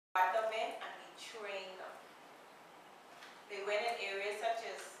brought them in and we trained them. They went in areas such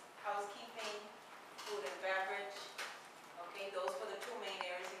as housekeeping, food and beverage. Okay, those were the two main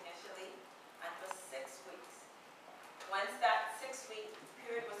areas initially, and for 6 weeks. Once that 6-week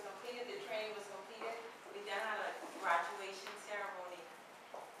period was completed, the training was completed, we then had a graduation ceremony.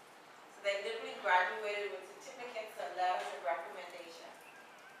 So they literally graduated with certificates and letters of recommendation.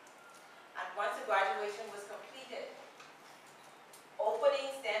 And once the graduation was completed,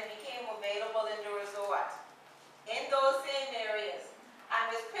 openings then became available in the resort, in those same areas. And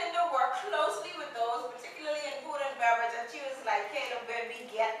Ms. Pinder worked closely with those, particularly in food and beverage, and she was like, Caleb, we'll be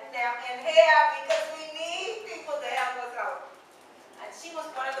getting them in here because we need people to help us out. And she was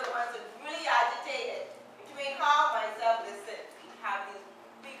one of the ones that really agitated between her and myself. Listen, we have these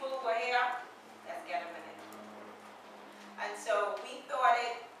people who are here, let's get them in it. And so we thought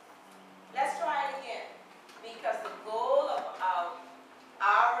let's try it again, because the goal of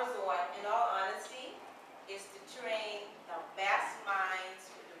our resort, in all honesty, is to train the best minds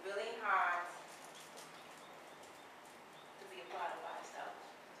with the willing hearts to be a part of our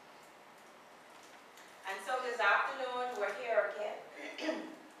establishment. And so this afternoon, we're here again,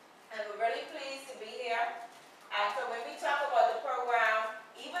 and we're really pleased to be here. And so when we talk about the program,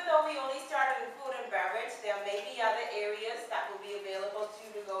 even though we only started in food and beverage, there may be other areas that will be available to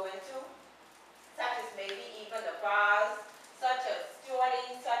you to go into, such as maybe even the bars, such as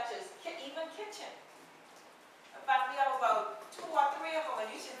stewarding, such as even kitchen. In fact, we have about 2 or 3 of them, and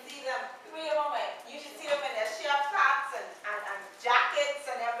you should see them, 3 of them, and you should see them in their chef hats and jackets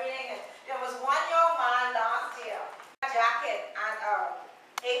and everything. And there was one young man last year, a jacket and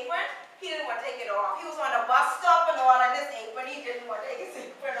apron, he didn't want to take it off. He was on a bus stop and all, and this apron, he didn't want to take his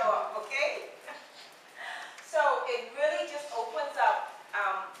apron off, okay? So it really just opens up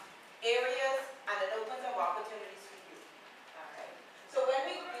areas, and it opens up opportunities for you. Okay. So when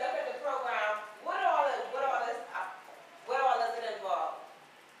we look at the program, what all does it involve?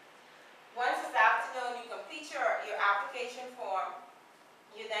 Once this afternoon you complete your application form,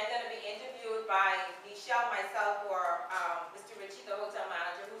 you're then going to be interviewed by Michelle, myself, or Mr. Richie, the hotel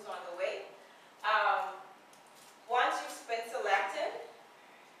manager, who's on the way. Once you've been selected,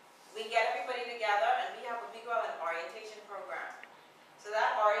 we get everybody together and we have what we call an orientation program. So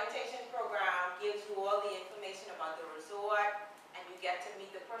that orientation program gives you all the information about the resort, and you get to meet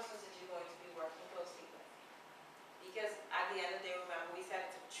the persons that you're going to be working closely with. Because at the end of the day, remember, we said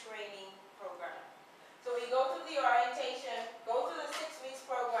it's a training program. So we go through the orientation, go through the 6 weeks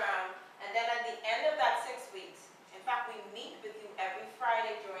program, and then at the end of that 6 weeks, in fact, we meet with you every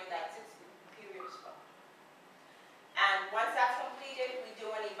Friday during that 6-week period as well. And once that's completed, we do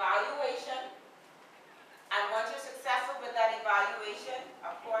an evaluation. And once you're successful with that evaluation,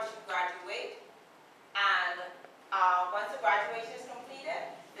 of course, you graduate. And once the graduation is completed,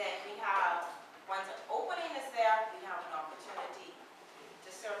 then we have, once an opening is there, we have an opportunity to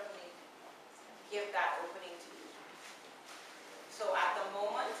certainly give that opening to you. So at the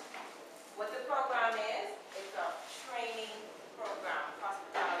moment, what the program is, it's a training program,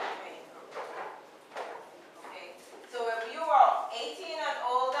 hospitality training program. Okay? So if you are 18 and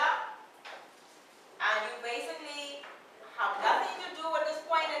older, and you basically have nothing to do at this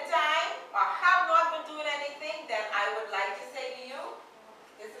point in time, or have not been doing anything, then I would like to say to you,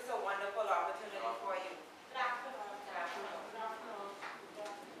 this is a wonderful opportunity for you. Good afternoon. Good afternoon. Good afternoon.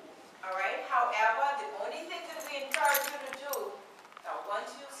 All right. However, the only thing that we encourage you to do, once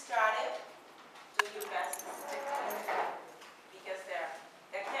you started, do your best to stick to it, because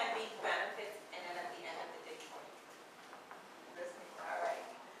there can be benefits, and then at the end of the day, listen. All right.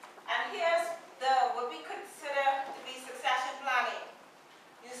 And here's what we consider to be succession planning.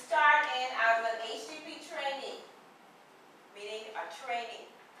 You start in as an HCP trainee, meaning a trainee.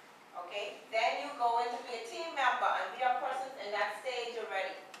 Okay? Then you go into be a team member and be a person in that stage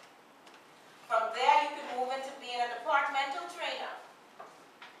already. From there, you can move into being a departmental trainer.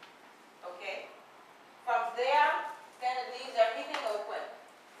 Okay? From there, then it leaves everything open.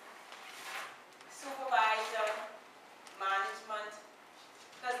 Supervisor, management.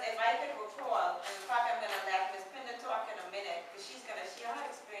 Because if I can recall, and in fact I'm going to let Ms. Pinder talk in a minute, because she's going to share her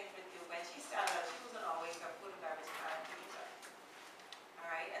experience with you. When she started out, she wasn't always a food and beverage manager.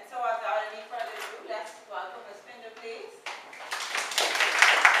 All right, and so without any further ado, let's welcome Ms. Pinder, please.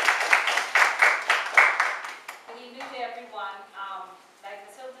 Good evening to everyone. Like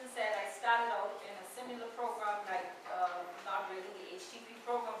Ms. Hilton said, I started out in a similar program, like not really the HTP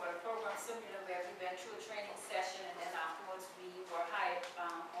program, but a program similar where we went through a training session, and then afterwards we were hired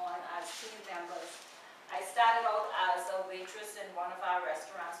on as team members. I started out as a waitress in one of our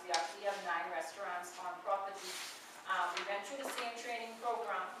restaurants. We actually have 9 restaurants on property. We went through the same training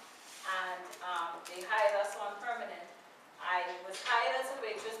program.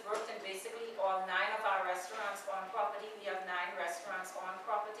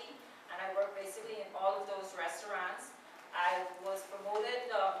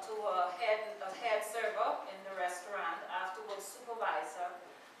 to a head server in the restaurant, afterwards supervisor,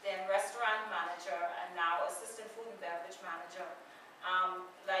 then restaurant manager, and now assistant food and beverage manager.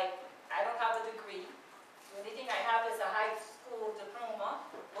 Like, I don't have a degree. The only thing I have is a high school diploma,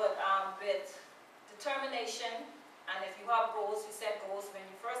 but with determination, and if you have goals, you set goals when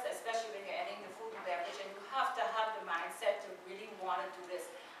you first, especially when you're entering the food and beverage, and you have to have the mindset to really want to do this.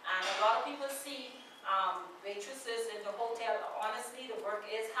 And a lot of people see waitresses in the hotel. Honestly, the work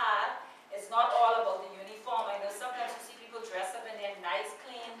is hard. It's not all about the uniform. I know sometimes you see people dress up in their nice,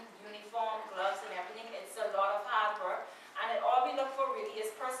 clean uniform, gloves and everything. It's a lot of hard work. And all we look for really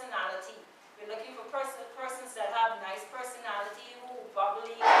is personality. We're looking for persons that have nice personality, who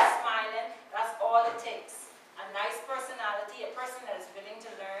bubbly, smiling. That's all it takes. A nice personality, a person that is willing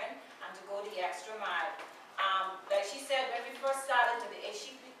to learn and to go the extra mile. Like she said, when we first started with the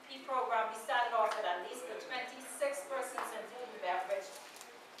HCP program, we started off with at least 26 persons in food and beverage.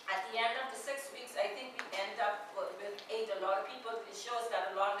 At the end of the 6 weeks, I think we end up with 8. A lot of people, it shows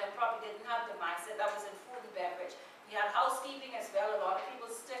that a lot of them probably didn't have the mindset that was in food and beverage. We had housekeeping as well. A lot of people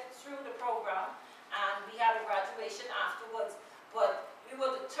stick through the program, and we had a graduation afterwards. But we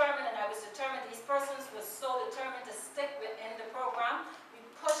were determined, and I was determined. These persons were so determined to stick within the program. We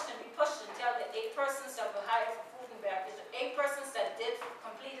pushed until the 8 persons that were hired for food and beverage, the 8 persons that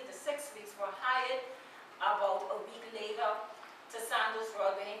completed the 6 weeks were hired about a week later to Sandals,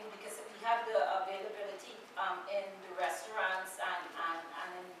 Bahamian, because we have the availability in the restaurants and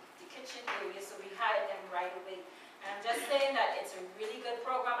in the kitchen area, so we hired them right away. And I'm just saying that it's a really good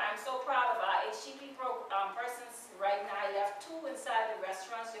program. I'm so proud of our HCP persons right now. I have 2 inside the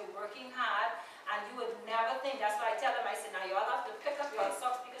restaurants. They're working hard, and you would never think. That's why I tell them, I said, now y'all have to pick up your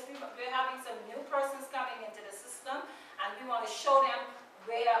socks, because we're having some new persons coming into the system, and we want to show them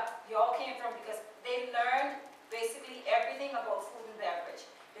where y'all came from, because they learned basically everything about food and beverage.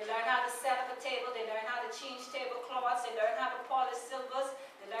 They learn how to set up a table, they learn how to change tablecloths, they learn how to polish silvers,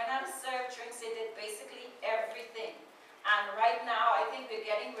 they learn how to serve drinks. They did basically everything. And right now, I think we're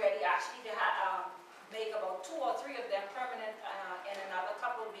getting ready actually to make about 2 or 3 of them permanent in another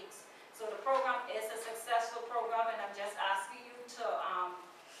couple of weeks. So the program is a successful program, and I'm just asking you to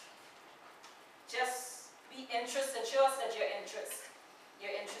just be interested, show us that you're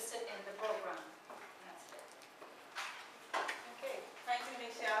interested in the program. That's it. Okay, thank you,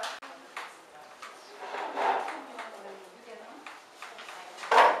 Michelle.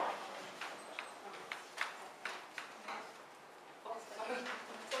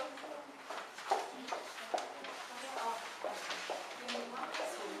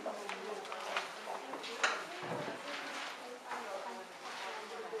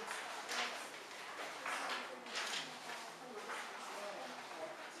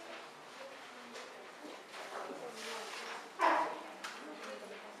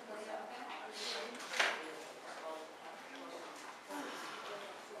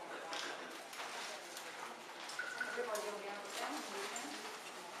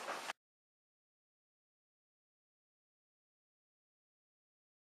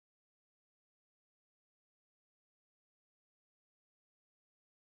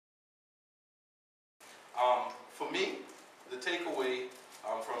 For me, the takeaway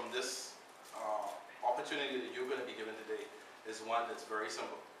from this opportunity that you're going to be given today is one that's very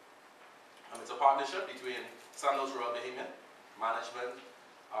simple. It's a partnership between Sandals Bahamian management,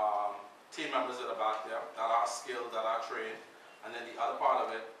 team members that are back there, that are skilled, that are trained, and then the other part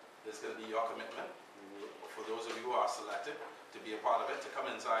of it is going to be your commitment, for those of you who are selected to be a part of it, to come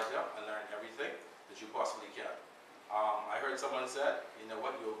inside there and learn everything that you possibly can. I heard someone said, you know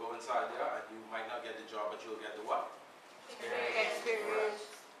what, you'll go inside there and you might not get the job, but you'll get the what? Experience.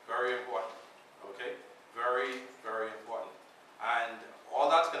 Very important, okay? Very, very important. And all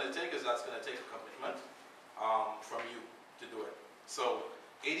that's going to take is that's going to take a commitment from you to do it. So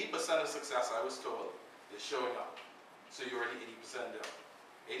 80% of success, I was told, is showing up. So you're already 80% there.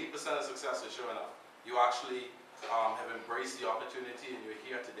 80% of success is showing up. You actually have embraced the opportunity and you're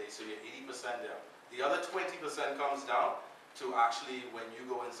here today, so you're 80% there. The other 20% comes down to actually when you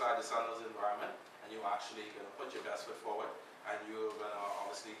go inside the Sandals environment and you're actually going to put your best foot forward, and you're going to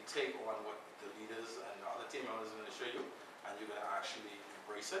obviously take on what the leaders and the other team members are going to show you, and you're going to actually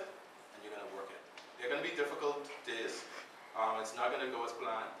embrace it and you're going to work it. They're going to be difficult days. It's not going to go as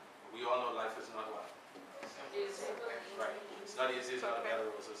planned. We all know life is not what? Right. It's not easy, it's not a bed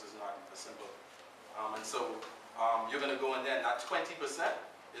of roses, it's not as simple. And so you're going to go in there, and that 20%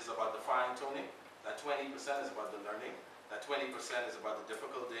 is about the fine-tuning. That 20% is about the learning. That 20% is about the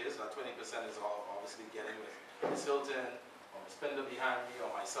difficult days. That 20% is all obviously getting with Ms. Hilton or Ms. Pinder behind me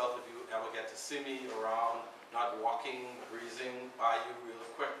or myself. myself, if you ever get to see me around, not walking, breezing by you real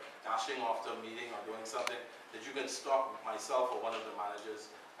quick, dashing off to a meeting or doing something, that you can stop myself or one of the managers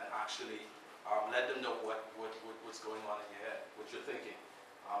and actually let them know what's going on in your head, what you're thinking,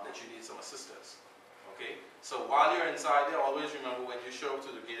 that you need some assistance. Okay? So while you're inside there, always remember when you show up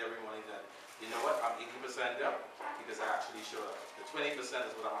to the gate every morning that, you know what, I'm 80% there because I actually showed up. The 20%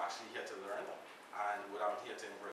 is what I'm actually here to learn and what I'm here to embrace.